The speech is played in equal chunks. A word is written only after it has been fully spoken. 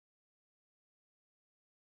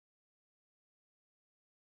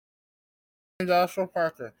Joshua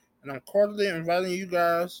Parker, and I'm cordially inviting you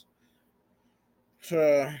guys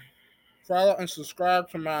to follow and subscribe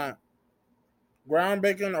to my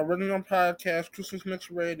groundbreaking original podcast, Christmas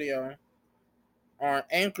Mix Radio, on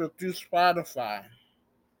Anchor through Spotify.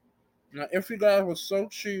 Now, if you guys would so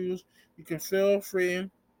choose, you can feel free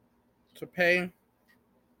to pay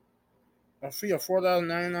a fee of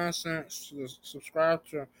 $4.99 to subscribe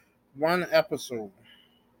to one episode.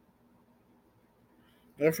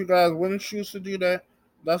 If you guys wouldn't choose to do that,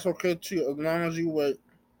 that's okay too, as long as you would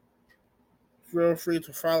feel free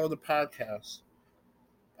to follow the podcast.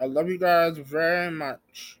 I love you guys very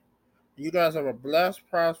much. You guys have a blessed,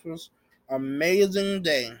 prosperous, amazing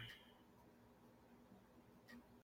day.